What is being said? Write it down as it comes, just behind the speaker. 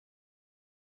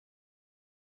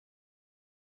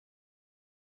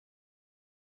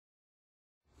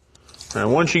Now,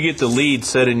 once you get the lead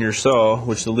set in your saw,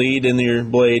 which the lead in your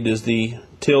blade is the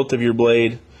tilt of your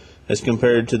blade as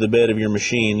compared to the bed of your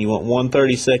machine, you want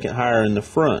 1/32 higher in the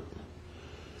front.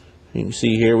 You can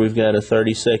see here we've got a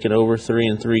 32 over 3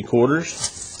 3/4.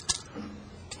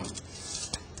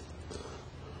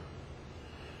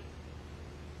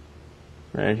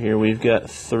 Right here we've got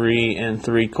 3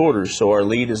 3/4, so our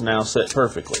lead is now set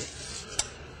perfectly.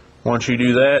 Once you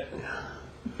do that,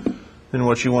 then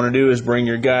what you want to do is bring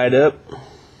your guide up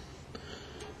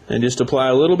and just apply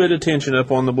a little bit of tension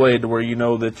up on the blade to where you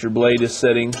know that your blade is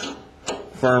setting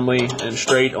firmly and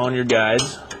straight on your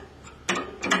guides.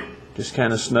 Just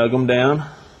kind of snug them down,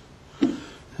 and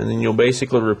then you'll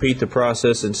basically repeat the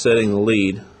process in setting the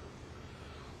lead.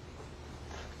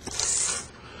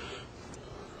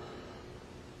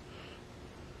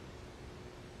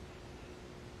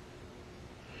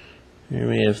 Here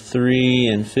we have 3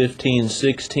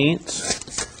 15/16.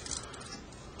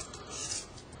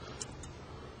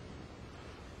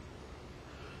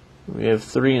 We have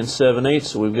 3 7/8,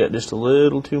 so we've got just a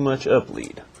little too much up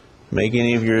lead. Make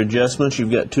any of your adjustments.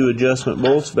 You've got 2 adjustment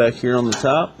bolts back here on the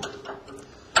top,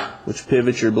 which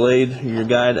pivot your blade, your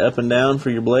guide up and down for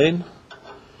your blade.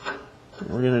 What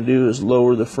we're going to do is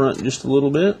lower the front just a little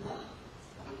bit.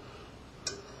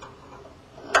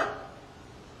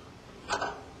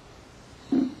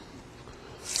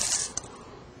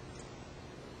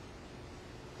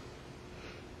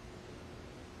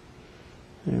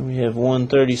 And we have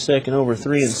 1/32 over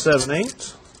 3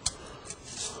 7/8.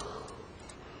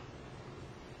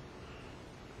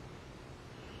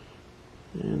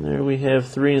 And there we have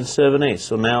 3 7/8.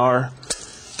 So now our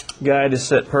guide is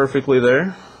set perfectly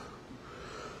there.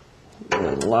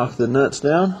 We'll lock the nuts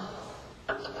down.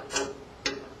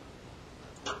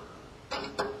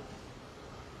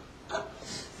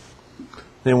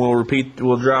 Then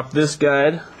we'll drop this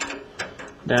guide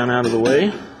down out of the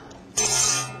way.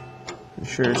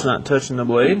 Ensure it's not touching the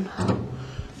blade.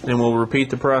 Then we'll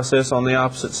repeat the process on the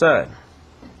opposite side.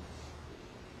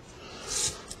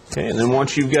 Okay, and then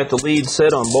once you've got the lead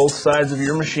set on both sides of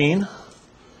your machine,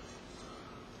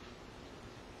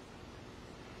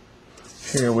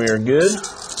 here we are good.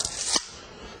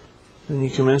 Then you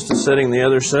commence to setting the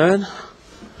other side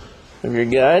of your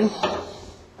guide.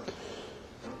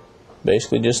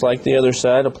 Basically just like the other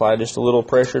side, apply just a little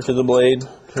pressure to the blade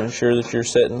to ensure that you're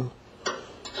setting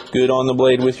good on the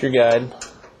blade with your guide.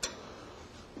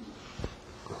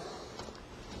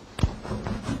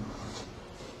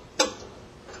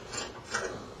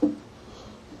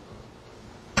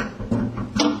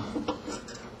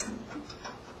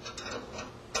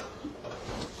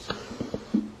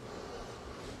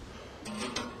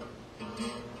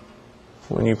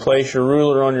 When you place your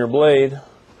ruler on your blade,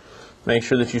 make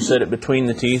sure that you set it between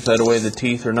the teeth. That way the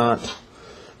teeth are not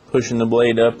pushing the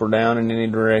blade up or down in any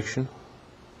direction.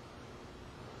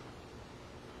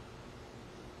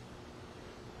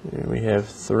 Here we have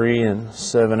 3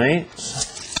 7/8.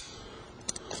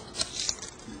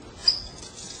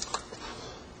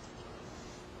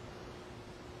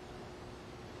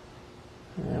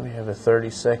 And we have a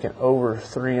 32 over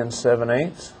 3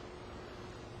 7/8.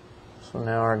 So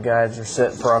now our guides are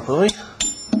set properly.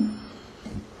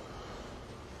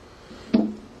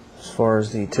 As far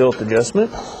as the tilt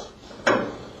adjustment.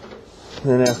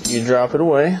 Then after you drop it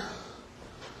away,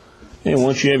 and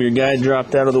once you have your guide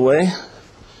dropped out of the way,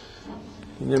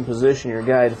 you then position your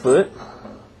guide foot.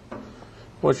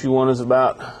 What you want is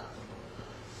about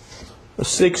a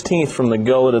 1/16 from the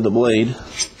gullet of the blade.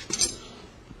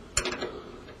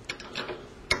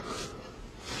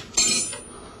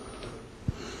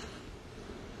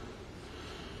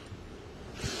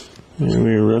 And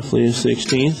we're roughly a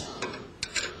 1/16.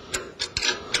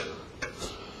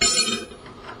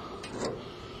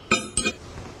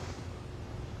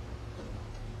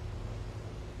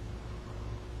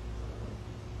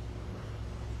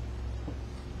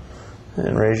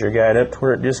 And raise your guide up to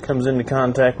where it just comes into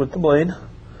contact with the blade.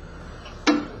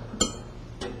 And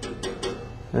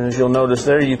as you'll notice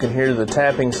there, you can hear the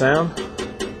tapping sound.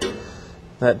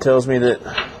 That tells me that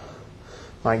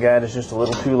my guide is just a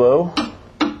little too low.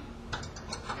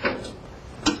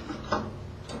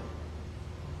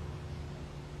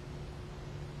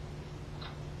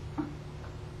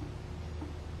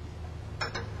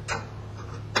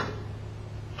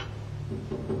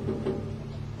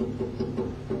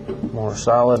 More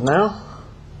solid now.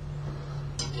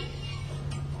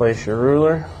 Place your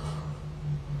ruler.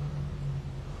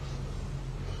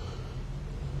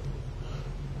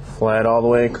 Flat all the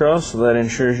way across, so that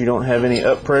ensures you don't have any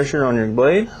up pressure on your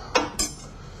blade.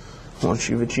 Once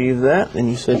you've achieved that, then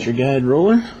you set your guide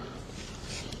roller.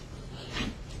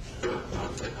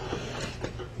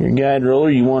 Your guide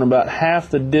roller, you want about half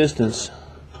the distance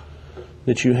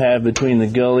that you have between the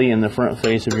gully and the front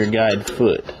face of your guide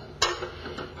foot.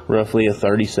 Roughly a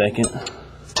 30-second.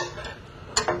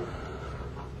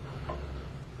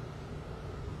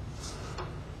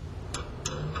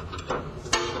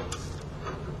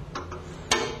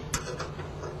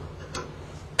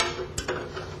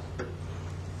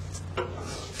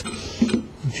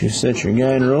 Once you set your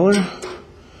guide roller,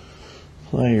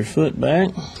 apply your foot back.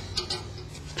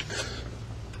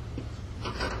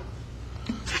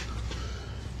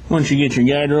 Once you get your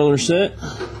guide roller set,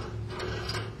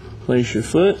 place your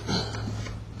foot,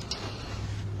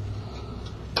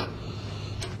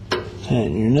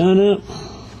 tighten your nut up,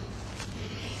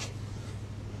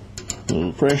 a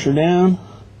little pressure down,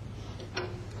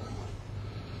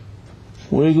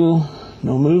 wiggle,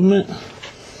 no movement,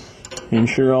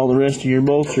 ensure all the rest of your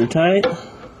bolts are tight.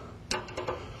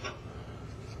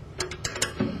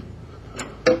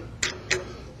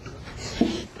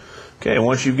 Okay,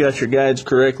 once you've got your guides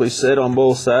correctly set on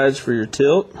both sides for your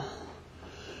tilt,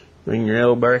 bring your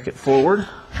L bracket forward.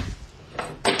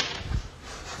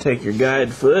 Take your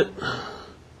guide foot,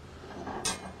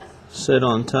 set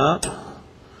on top.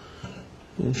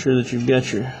 Ensure that you've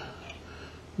got your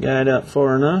guide out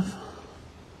far enough.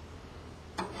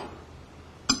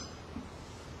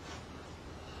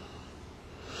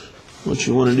 What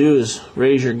you want to do is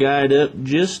raise your guide up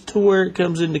just to where it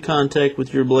comes into contact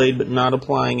with your blade, but not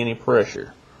applying any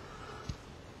pressure.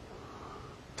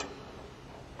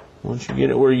 Once you get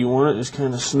it where you want it, just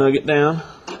kind of snug it down.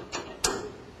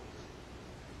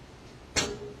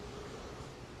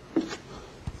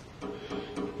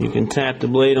 You can tap the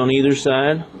blade on either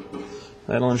side.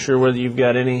 That'll ensure whether you've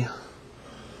got any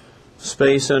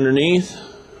space underneath.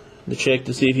 To check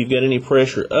to see if you've got any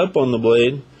pressure up on the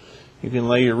blade, you can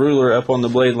lay your ruler up on the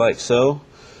blade like so.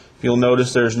 You'll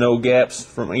notice there's no gaps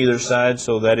from either side,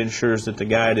 so that ensures that the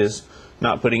guide is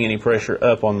not putting any pressure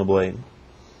up on the blade.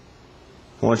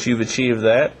 Once you've achieved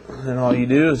that, then all you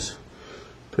do is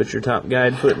put your top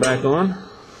guide foot back on.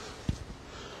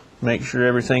 Make sure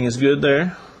everything is good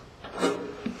there.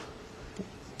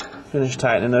 Finish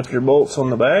tightening up your bolts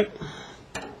on the back.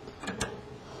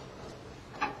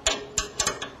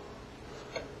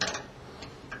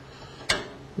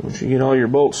 Once you get all your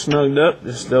bolts snugged up,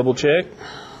 just double check.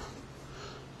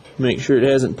 Make sure it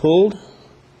hasn't pulled.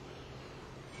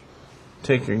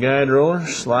 Take your guide roller,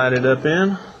 slide it up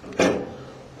in,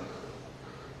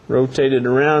 rotate it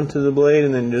around to the blade,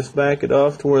 and then just back it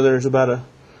off to where there's about a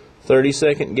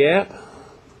 30-second gap.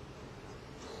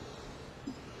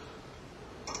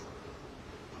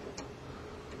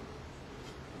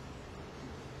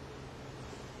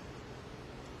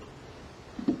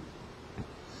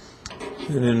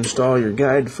 And install your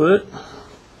guide foot.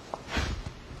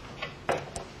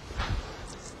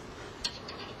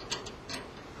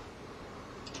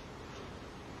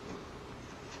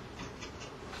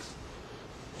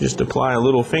 Just apply a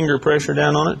little finger pressure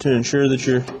down on it to ensure that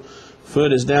your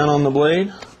foot is down on the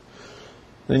blade.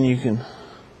 Then you can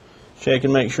check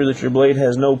and make sure that your blade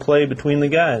has no play between the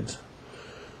guides.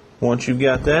 Once you've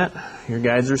got that, your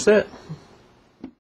guides are set.